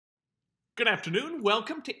Good afternoon.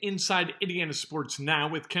 Welcome to Inside Indiana Sports Now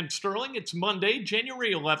with Kent Sterling. It's Monday,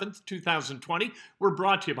 January 11th, 2020. We're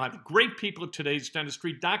brought to you by the great people at Today's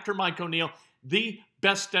Dentistry, Dr. Mike O'Neill, the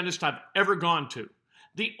best dentist I've ever gone to.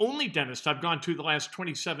 The only dentist I've gone to the last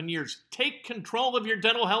 27 years. Take control of your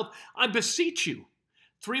dental health. I beseech you.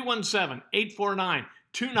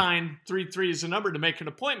 317-849-2933 is the number to make an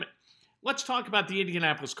appointment. Let's talk about the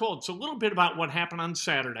Indianapolis Colts. A little bit about what happened on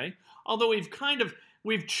Saturday, although we've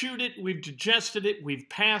chewed it, we've digested it, we've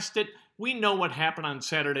passed it. We know what happened on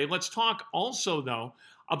Saturday. Let's talk also, though,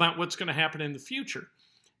 about what's going to happen in the future.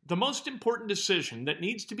 The most important decision that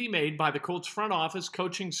needs to be made by the Colts front office,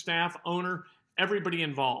 coaching staff, owner, everybody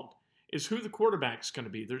involved, is who the quarterback's going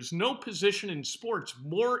to be. There's no position in sports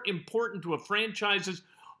more important to a franchise's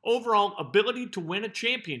overall ability to win a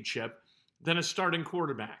championship than a starting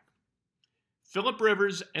quarterback. Philip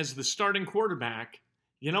Rivers as the starting quarterback,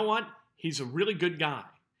 you know what? He's a really good guy,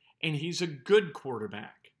 and he's a good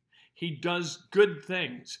quarterback. He does good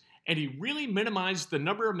things, and he really minimized the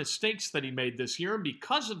number of mistakes that he made this year, and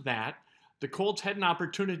because of that, the Colts had an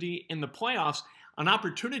opportunity in the playoffs, an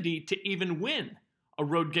opportunity to even win a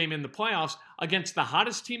road game in the playoffs against the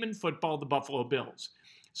hottest team in football, the Buffalo Bills.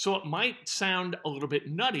 So it might sound a little bit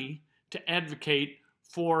nutty to advocate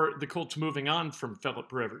for the Colts moving on from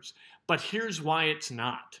Philip Rivers, but here's why it's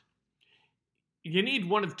not. You need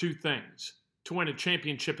one of two things to win a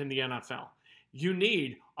championship in the NFL. You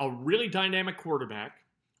need a really dynamic quarterback,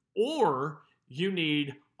 or you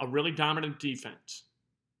need a really dominant defense.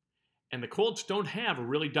 And the Colts don't have a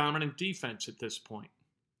really dominant defense at this point.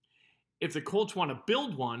 If the Colts want to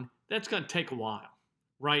build one, that's going to take a while,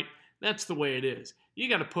 right? That's the way it is. You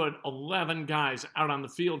got to put 11 guys out on the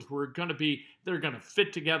field who are they're going to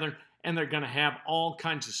fit together, and they're going to have all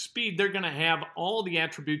kinds of speed. They're going to have all the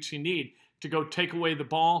attributes you need to go take away the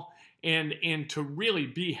ball and to really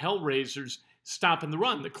be hellraisers stopping the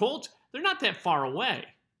run. The Colts, they're not that far away.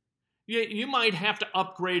 You might have to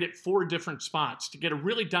upgrade at 4 different spots to get a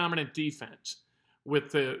really dominant defense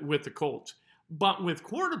with the Colts. But with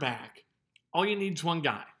quarterback, all you need is one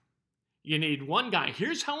guy. You need one guy.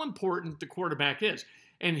 Here's how important the quarterback is.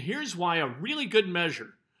 And here's why a really good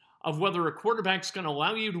measure of whether a quarterback's going to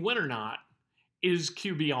allow you to win or not is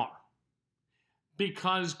QBR.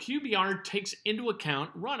 Because QBR takes into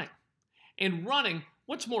account running. And running,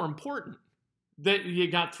 what's more important? That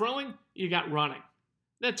you got throwing, you got running.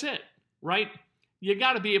 That's it, right? You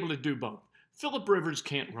got to be able to do both. Philip Rivers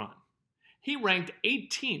can't run. He ranked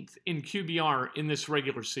 18th in QBR in this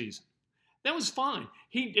regular season. That was fine.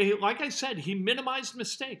 He, like I said, he minimized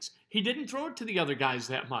mistakes. He didn't throw it to the other guys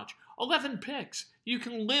that much. 11 picks. You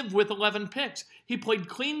can live with 11 picks. He played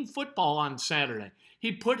clean football on Saturday.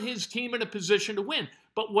 He put his team in a position to win.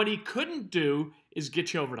 But what he couldn't do is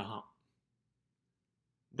get you over the hump.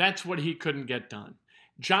 That's what he couldn't get done.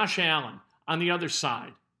 Josh Allen, on the other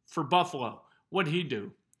side, for Buffalo, what'd he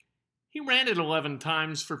do? He ran it 11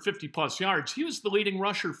 times for 50-plus yards. He was the leading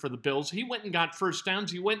rusher for the Bills. He went and got first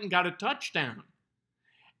downs. He went and got a touchdown.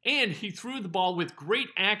 And he threw the ball with great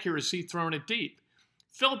accuracy, throwing it deep.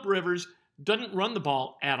 Philip Rivers doesn't run the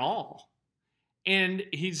ball at all. And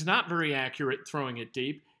he's not very accurate throwing it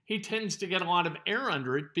deep. He tends to get a lot of air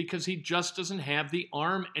under it because he just doesn't have the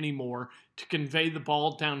arm anymore to convey the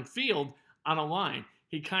ball downfield on a line.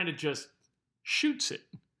 He kind of just shoots it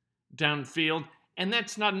downfield, and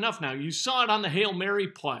that's not enough now. You saw it on the Hail Mary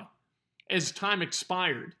play as time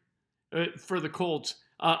expired for the Colts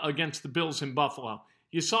against the Bills in Buffalo.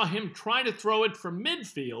 You saw him try to throw it from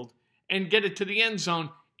midfield and get it to the end zone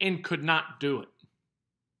and could not do it.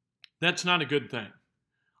 That's not a good thing.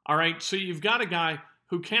 All right, so you've got a guy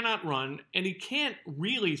who cannot run, and he can't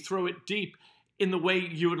really throw it deep in the way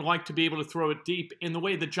you would like to be able to throw it deep, in the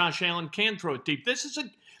way that Josh Allen can throw it deep. This is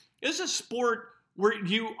a sport where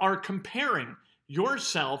you are comparing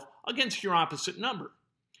yourself against your opposite number.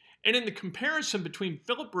 And in the comparison between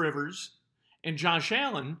Philip Rivers and Josh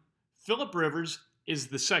Allen, Philip Rivers is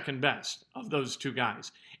the second best of those two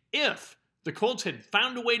guys. If the Colts had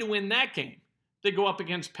found a way to win that game, they go up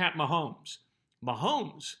against Pat Mahomes.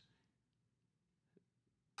 Mahomes,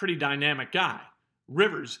 pretty dynamic guy.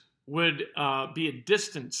 Rivers would be a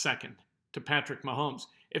distant second to Patrick Mahomes.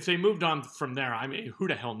 If they moved on from there, I mean, who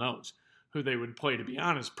the hell knows who they would play, to be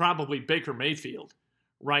honest. Probably Baker Mayfield,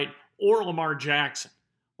 right? Or Lamar Jackson.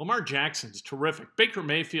 Lamar Jackson's terrific. Baker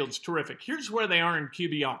Mayfield's terrific. Here's where they are in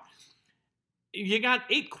QBR. You got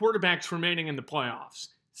 8 quarterbacks remaining in the playoffs.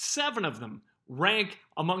 7 of them rank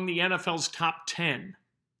among the NFL's top 10.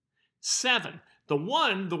 7. The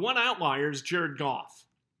one outlier is Jared Goff.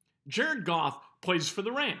 Jared Goff plays for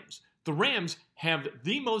the Rams. The Rams have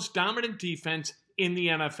the most dominant defense in the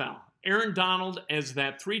NFL. Aaron Donald as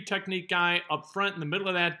that 3 technique guy up front in the middle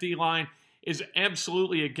of that D-line is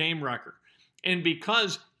absolutely a game wrecker. And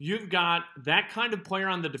because you've got that kind of player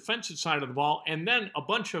on the defensive side of the ball and then a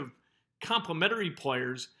bunch of complementary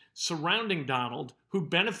players surrounding Donald who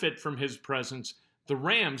benefit from his presence, the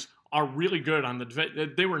Rams are really good on the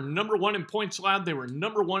defense. They were number 1 in points allowed. They were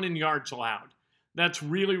number 1 in yards allowed. That's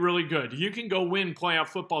really, really good. You can go win playoff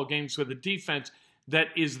football games with a defense that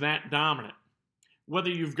is that dominant, whether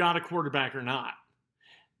you've got a quarterback or not.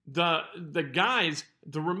 The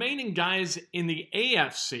remaining guys in the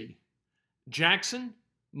AFC, Jackson,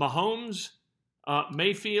 Mahomes,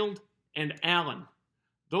 Mayfield, and Allen.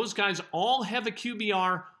 Those guys all have a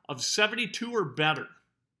QBR of 72 or better.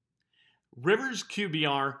 Rivers'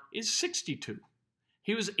 QBR is 62.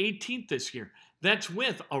 He was 18th this year. That's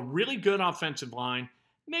with a really good offensive line,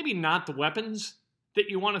 maybe not the weapons that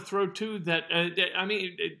you want to throw to that.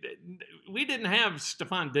 We didn't have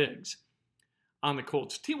Stephon Diggs on the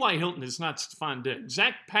Colts. T.Y. Hilton is not Stephon Diggs.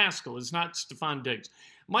 Zach Pascal is not Stephon Diggs.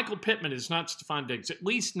 Michael Pittman is not Stephon Diggs, at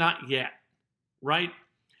least not yet, right?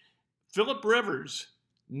 Phillip Rivers,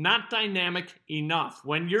 not dynamic enough.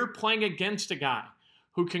 When you're playing against a guy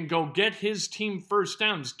who can go get his team first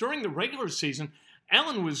downs, during the regular season,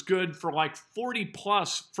 Allen was good for like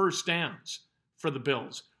 40-plus first downs for the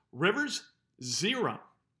Bills. Rivers, 0.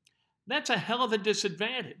 That's a hell of a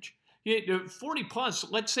disadvantage.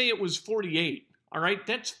 40-plus, let's say it was 48, all right?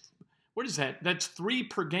 What is that? That's 3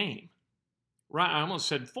 per game. Right, I almost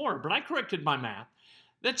said 4, but I corrected my math.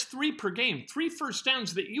 That's 3 per game, 3 first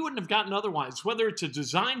downs that you wouldn't have gotten otherwise, whether it's a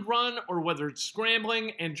designed run or whether it's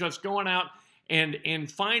scrambling and just going out and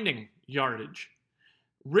finding yardage.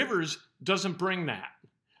 Rivers doesn't bring that.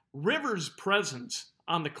 Rivers' presence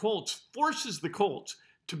on the Colts forces the Colts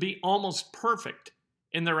to be almost perfect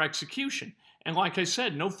in their execution. And like I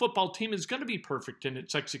said, no football team is going to be perfect in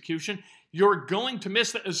its execution. You're going to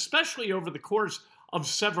miss that, especially over the course of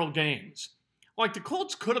several games. Like the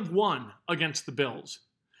Colts could have won against the Bills.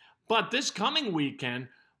 But this coming weekend,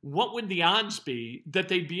 what would the odds be that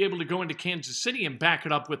they'd be able to go into Kansas City and back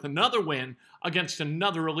it up with another win against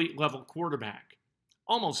another elite level quarterback?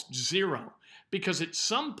 Almost 0. Because at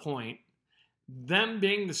some point, them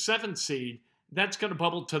being the 7th seed, that's going to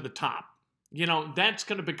bubble to the top. That's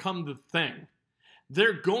going to become the thing.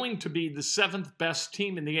 They're going to be the 7th best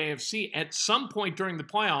team in the AFC at some point during the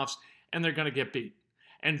playoffs, and they're going to get beat.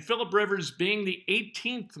 And Phillip Rivers, being the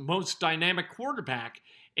 18th most dynamic quarterback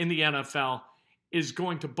in the NFL, is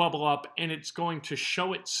going to bubble up, and it's going to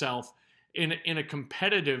show itself in a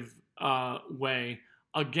competitive way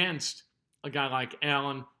against a guy like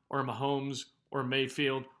Allen or Mahomes or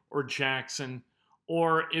Mayfield or Jackson,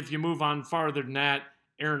 or if you move on farther than that,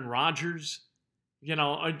 Aaron Rodgers.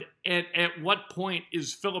 At what point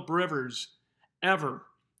is Phillip Rivers ever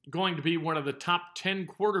going to be one of the top 10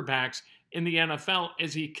 quarterbacks in the NFL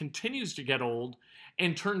as he continues to get old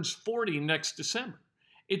and turns 40 next December?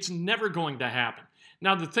 It's never going to happen.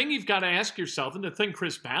 Now, the thing you've got to ask yourself, and the thing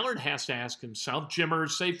Chris Ballard has to ask himself, Jim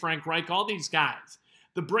Irsay, Frank Reich, all these guys,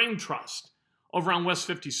 the brain trust over on West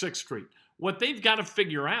 56th Street, what they've got to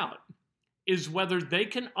figure out is whether they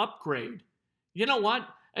can upgrade. You know what?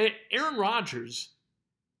 Aaron Rodgers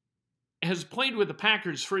has played with the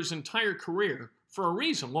Packers for his entire career for a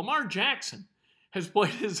reason. Lamar Jackson has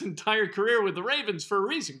played his entire career with the Ravens for a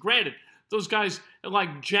reason. Granted, those guys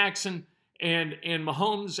like Jackson and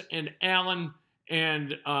Mahomes and Allen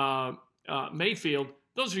and Mayfield,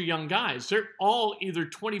 those are young guys. They're all either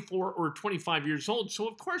 24 or 25 years old, so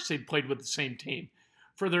of course they've played with the same team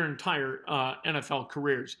for their entire NFL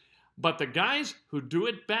careers. But the guys who do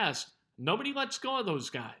it best, nobody lets go of those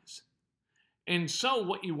guys. And so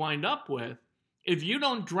what you wind up with, if you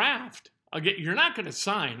don't draft, again, you're not going to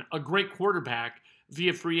sign a great quarterback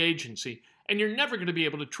via free agency, and you're never going to be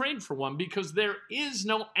able to trade for one because there is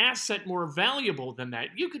no asset more valuable than that.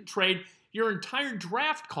 You could trade your entire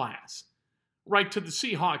draft class right to the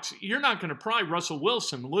Seahawks. You're not going to pry Russell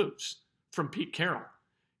Wilson loose from Pete Carroll.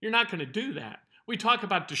 You're not going to do that. We talk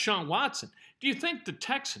about Deshaun Watson. Do you think the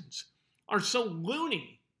Texans are so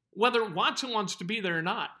loony, whether Watson wants to be there or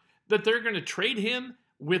not, that they're going to trade him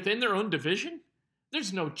within their own division?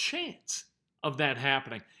 There's no chance of that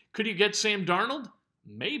happening. Could you get Sam Darnold?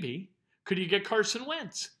 Maybe. Could you get Carson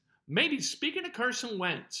Wentz? Maybe. Speaking of Carson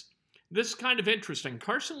Wentz, this is kind of interesting.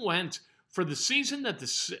 Carson Wentz, for the season that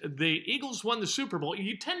the Eagles won the Super Bowl,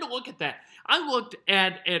 you tend to look at that. I looked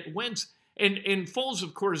at Wentz, and Foles,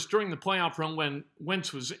 of course, during the playoff run when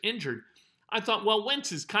Wentz was injured, I thought, well,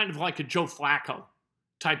 Wentz is kind of like a Joe Flacco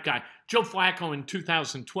type guy. Joe Flacco in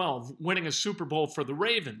 2012, winning a Super Bowl for the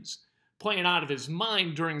Ravens, playing out of his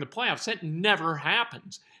mind during the playoffs. That never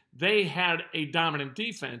happens. They had a dominant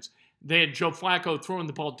defense. They had Joe Flacco throwing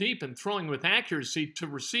the ball deep and throwing with accuracy to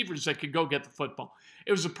receivers that could go get the football.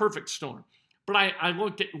 It was a perfect storm. But I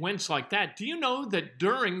looked at Wentz like that. Do you know that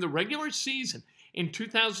during the regular season in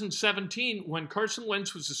 2017, when Carson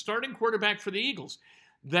Wentz was the starting quarterback for the Eagles,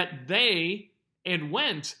 that they and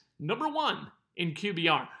Wentz, number one in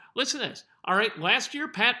QBR. Listen to this. All right, last year,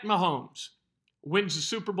 Pat Mahomes wins the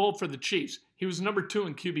Super Bowl for the Chiefs. He was number 2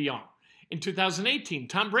 in QBR. In 2018,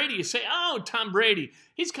 Tom Brady, you say, oh, Tom Brady,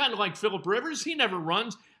 he's kind of like Phillip Rivers. He never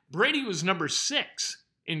runs. Brady was number 6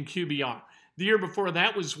 in QBR. The year before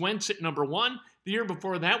that was Wentz at number 1. The year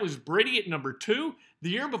before that was Brady at number 2. The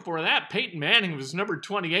year before that, Peyton Manning was number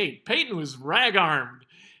 28. Peyton was rag-armed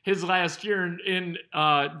his last year in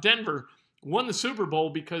Denver, won the Super Bowl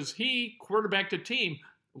because he quarterbacked a team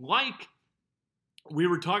like we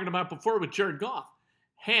were talking about before with Jared Goff,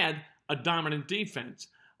 had a dominant defense.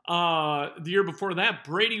 The year before that,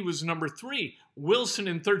 Brady was number 3. Wilson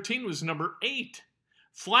in 13 was number 8.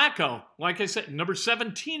 Flacco, like I said, number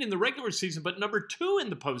 17 in the regular season, but number 2 in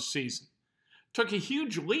the postseason. Took a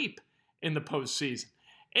huge leap in the postseason.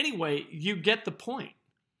 Anyway, you get the point.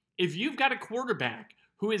 If you've got a quarterback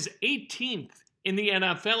who is 18th in the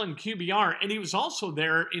NFL in QBR, and he was also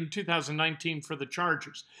there in 2019 for the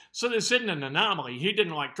Chargers. So this isn't an anomaly. He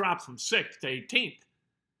didn't drop from 6th to 18th.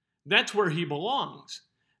 That's where he belongs.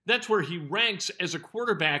 That's where he ranks as a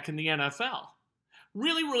quarterback in the NFL.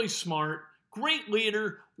 Really, really smart, great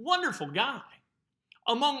leader, wonderful guy.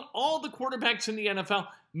 Among all the quarterbacks in the NFL,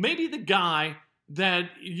 maybe the guy that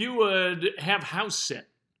you would have house sit,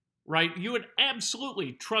 right? You would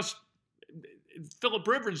absolutely trust Phillip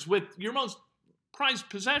Rivers with your most prized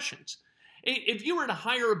possessions. If you were to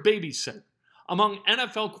hire a babysitter among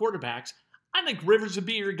NFL quarterbacks, I think Rivers would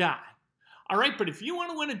be your guy. All right, but if you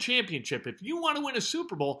want to win a championship, if you want to win a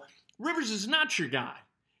Super Bowl, Rivers is not your guy.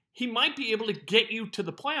 He might be able to get you to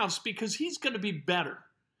the playoffs because he's going to be better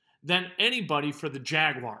than anybody for the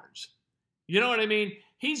Jaguars. You know what I mean?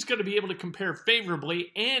 He's going to be able to compare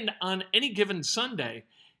favorably, and on any given Sunday,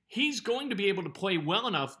 he's going to be able to play well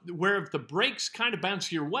enough where if the breaks kind of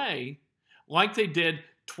bounce your way, like they did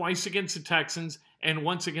twice against the Texans and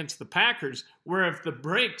once against the Packers, where if the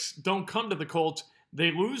breaks don't come to the Colts,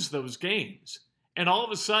 they lose those games. And all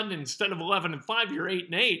of a sudden, instead of 11-5, you're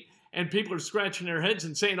 8-8, and people are scratching their heads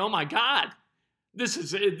and saying, oh my God, this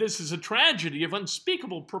is a tragedy of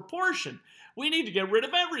unspeakable proportion. We need to get rid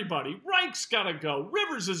of everybody. Reich's got to go.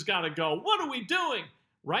 Rivers has got to go. What are we doing?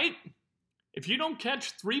 Right? If you don't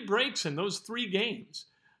catch 3 breaks in those 3 games,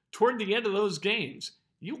 toward the end of those games,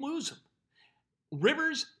 you lose them.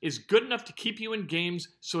 Rivers is good enough to keep you in games,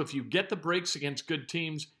 so if you get the breaks against good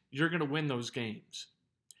teams, you're going to win those games.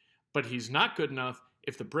 But he's not good enough,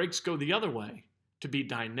 if the breaks go the other way, to be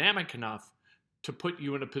dynamic enough to put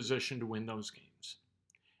you in a position to win those games.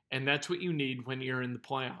 And that's what you need when you're in the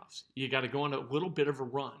playoffs. You got to go on a little bit of a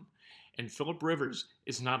run. And Phillip Rivers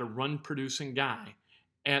is not a run-producing guy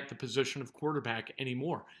at the position of quarterback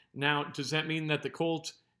anymore. Now, does that mean that the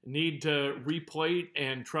Colts need to replate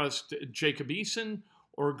and trust Jacob Eason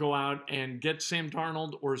or go out and get Sam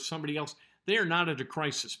Darnold or somebody else? They are not at a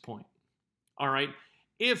crisis point. All right?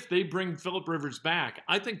 If they bring Phillip Rivers back,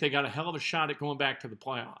 I think they got a hell of a shot at going back to the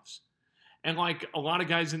playoffs. And like a lot of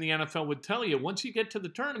guys in the NFL would tell you, once you get to the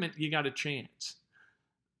tournament, you got a chance.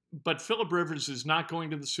 But Phillip Rivers is not going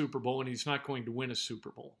to the Super Bowl, and he's not going to win a Super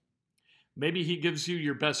Bowl. Maybe he gives you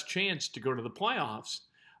your best chance to go to the playoffs,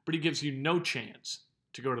 but he gives you no chance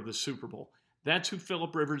to go to the Super Bowl. That's who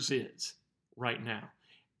Phillip Rivers is right now.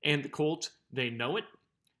 And the Colts, they know it,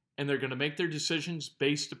 and they're going to make their decisions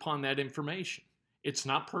based upon that information. It's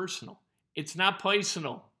not personal. It's not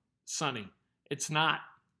personal, Sonny. It's not.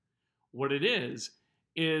 What it is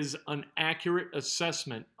an accurate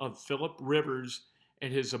assessment of Phillip Rivers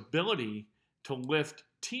and his ability to lift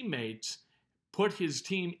teammates, put his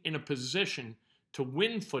team in a position to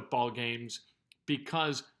win football games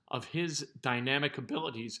because of his dynamic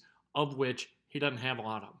abilities, of which he doesn't have a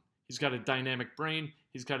lot of them. He's got a dynamic brain.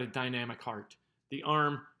 He's got a dynamic heart. The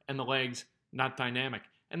arm and the legs, not dynamic.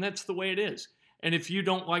 And that's the way it is. And if you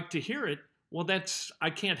don't like to hear it, well, I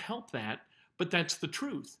can't help that, but that's the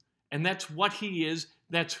truth. And that's what he is,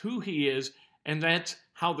 that's who he is, and that's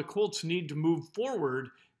how the Colts need to move forward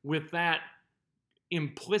with that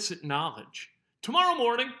implicit knowledge. Tomorrow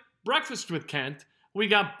morning, Breakfast with Kent. We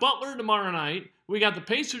got Butler tomorrow night. We got the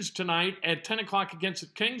Pacers tonight at 10 o'clock against the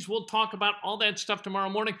Kings. We'll talk about all that stuff tomorrow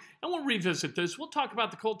morning, and we'll revisit this. We'll talk about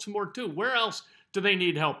the Colts some more, too. Where else do they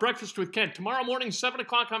need help? Breakfast with Kent tomorrow morning, 7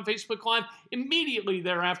 o'clock on Facebook Live. Immediately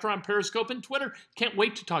thereafter on Periscope and Twitter. Can't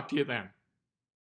wait to talk to you then.